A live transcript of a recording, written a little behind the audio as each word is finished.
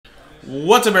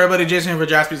What's up, everybody? Jason here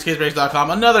for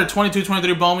JaspysCaseBreaks.com. Another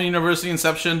 22-23 Bowman University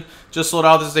Inception. Just sold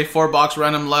out. This is a 4-box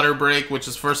random letter break, which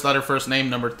is first letter, first name,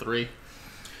 number 3.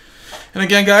 And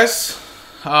again, guys,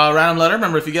 random letter.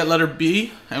 Remember, if you get letter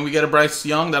B and we get a Bryce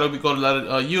Young, that'll be go to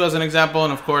letter U as an example.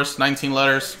 And of course, 19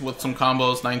 letters with some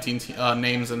combos, 19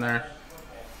 names in there.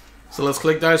 So let's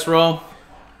click dice roll.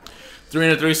 3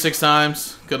 and a 3, 6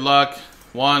 times. Good luck.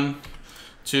 1,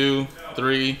 2,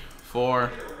 3,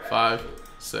 4, 5,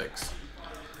 6.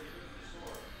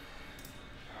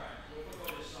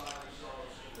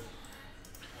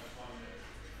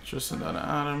 Tristan down to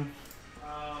Adam.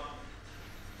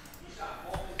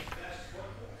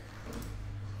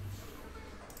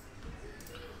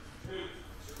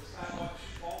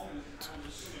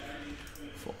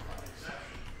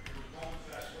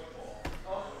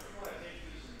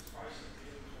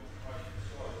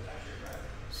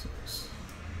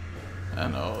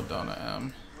 And O down to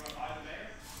M.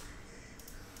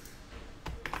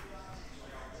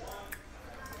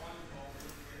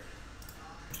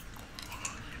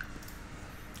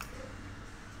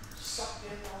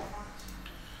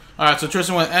 Alright, so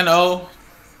Tristan with N-O,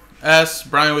 S,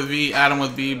 Brian with V, Adam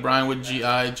with B, Brian with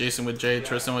G-I, Jason with J,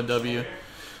 Tristan with W,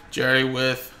 Jerry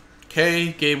with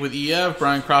K, Gabe with E-F,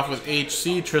 Brian Croft with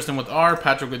H-C, Tristan with R,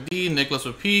 Patrick with D, Nicholas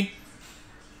with P,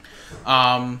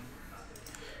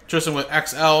 Tristan with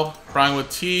XL, Brian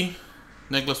with T,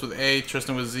 Nicholas with A,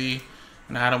 Tristan with Z,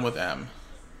 and Adam with M.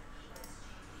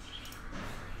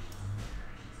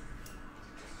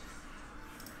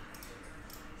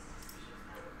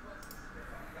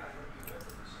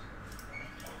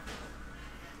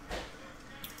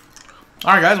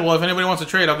 Alright, guys, well, if anybody wants to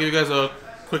trade, I'll give you guys a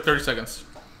quick 30 seconds.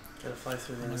 Gotta fly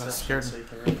through the Inception so you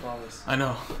can read promise. I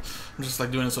know. I'm just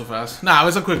like doing it so fast. Nah,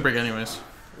 it's a quick break anyways.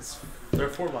 There are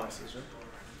 4 boxes,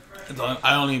 right?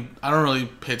 I don't really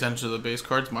pay attention to the base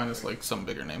cards, minus like some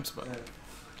bigger names, but... Yeah.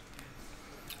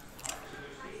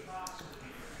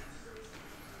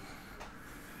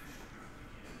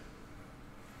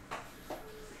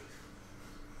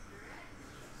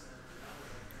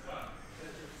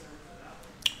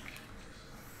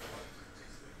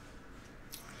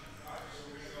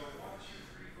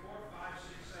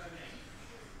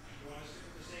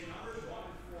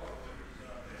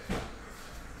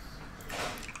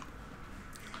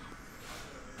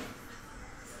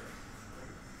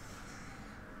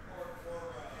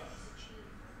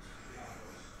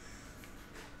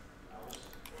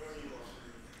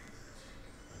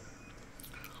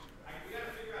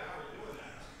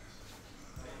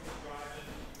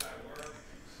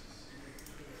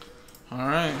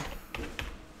 Alright.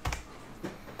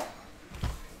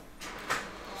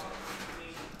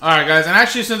 Alright, guys, and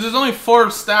actually, since there's only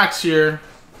 4 stacks here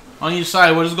on each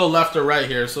side, we'll just go left or right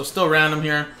here. So still random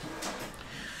here.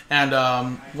 And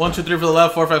 1, 2, 3 for the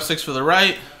left, 4, 5, 6 for the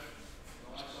right.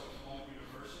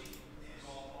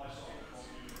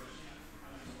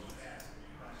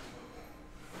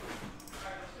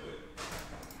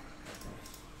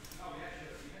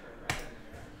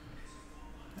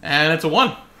 And it's a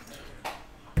 1.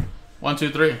 1,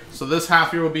 2, 3. So this half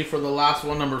here will be for the last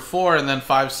one, number 4, and then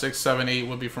 5, 6, 7, 8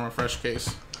 will be from a fresh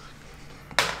case.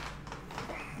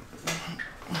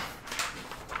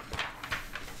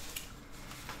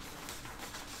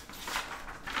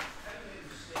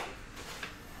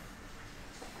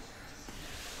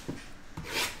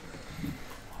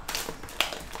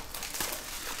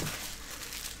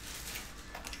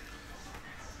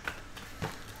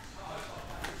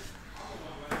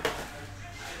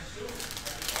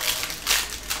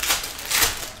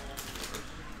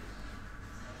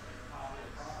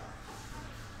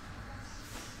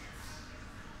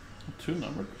 Two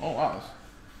numbered. Oh wow.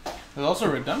 There's also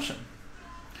a redemption.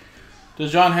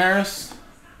 There's John Harris,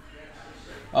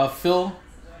 Phil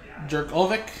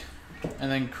Jerkovic,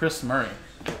 and then Chris Murray.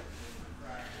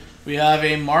 We have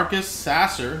a Marcus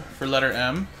Sasser for letter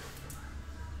M.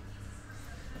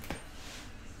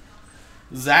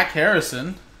 Zach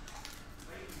Harrison.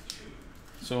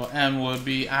 So M would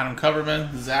be Adam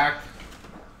Coverman. Zach.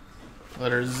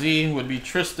 Letter Z would be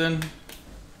Tristan.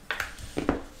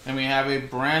 And we have a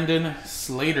Brandon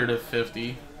Slater to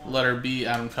 50. Letter B,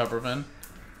 Adam Coverman.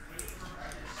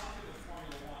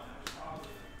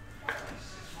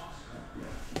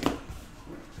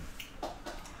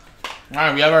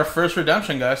 Alright, we have our first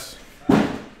redemption, guys.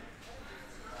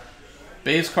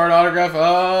 Base card autograph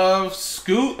of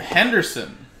Scoot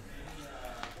Henderson.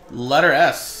 Letter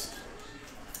S.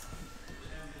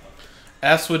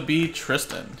 S would be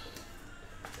Tristan.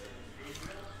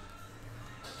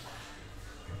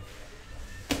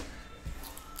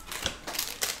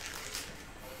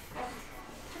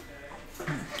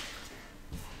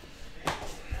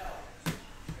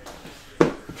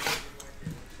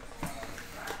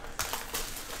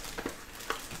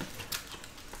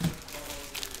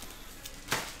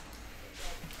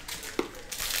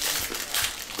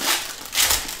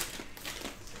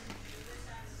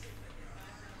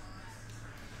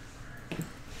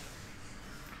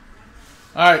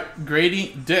 Alright,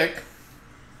 Grady Dick,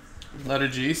 letter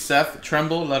G. Seth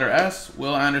Tremble, letter S.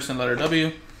 Will Anderson, letter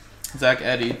W. Zach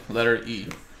Eddy, letter E.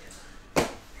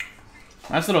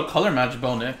 Nice little color match,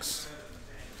 Bo Nix.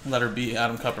 Letter B,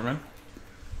 Adam Kupperman.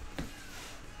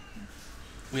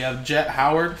 We have Jet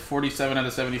Howard, 47 out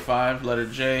of 75, letter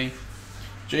J.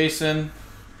 Jason, and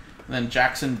then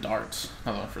Jackson Dart,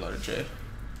 another one for letter J.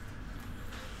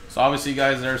 So obviously,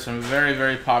 guys, there are some very,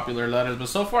 very popular letters, but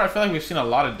so far I feel like we've seen a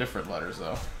lot of different letters,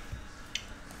 though.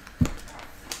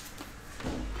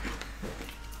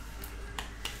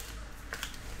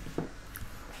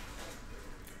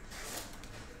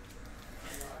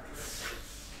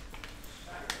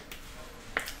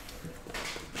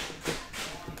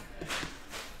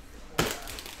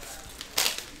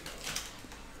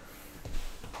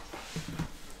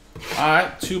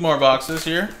 Alright, 2 more boxes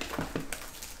here.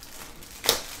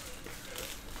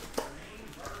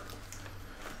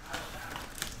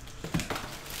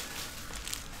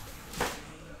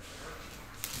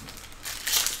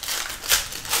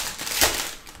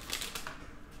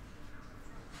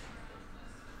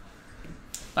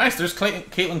 Nice, there's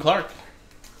Caitlin Clark.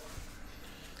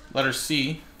 Letter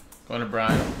C, going to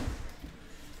Brian.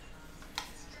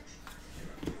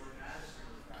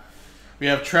 We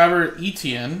have Trevor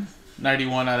Etienne,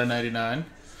 91 out of 99.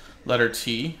 Letter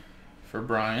T for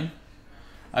Brian.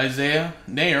 Isaiah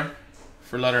Nair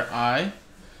for letter I.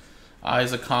 I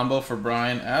is a combo for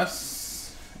Brian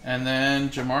S. And then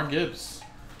Jamar Gibbs.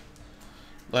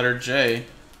 Letter J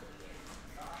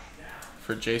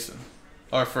for Jason.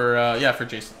 Or for, yeah, for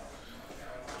Jason.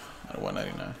 Out of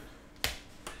 199.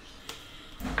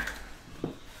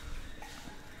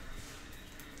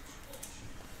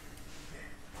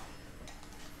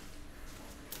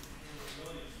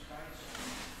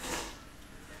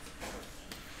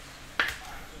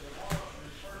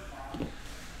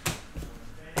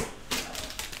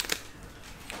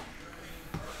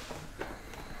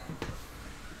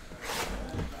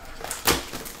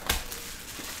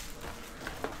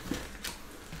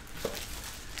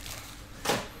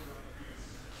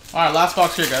 All right, last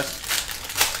box here, guys.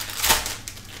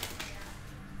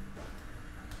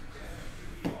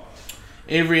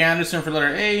 Avery Anderson for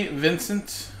letter A,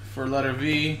 Vincent for letter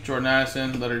V, Jordan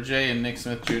Addison, letter J, and Nick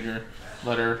Smith Jr.,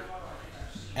 letter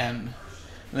N.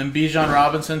 And then Bijan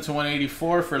Robinson to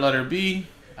 184 for letter B,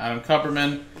 Adam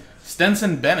Kupperman,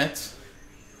 Stenson Bennett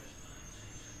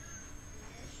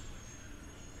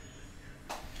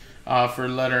for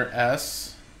letter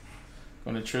S,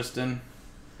 going to Tristan.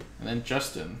 And then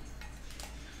Justin.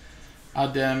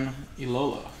 Adem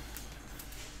Ilola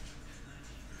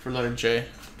for letter J.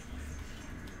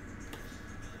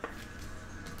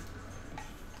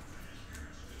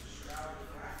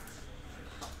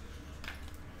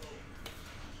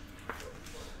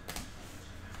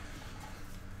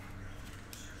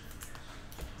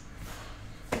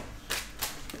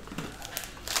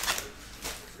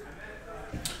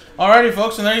 Alrighty,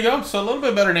 folks, and there you go. So a little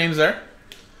bit better names there.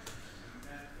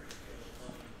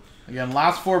 Again,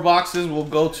 last 4 boxes will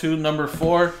go to number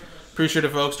 4. Appreciate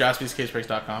it, folks.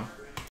 JaspysCaseBreaks.com.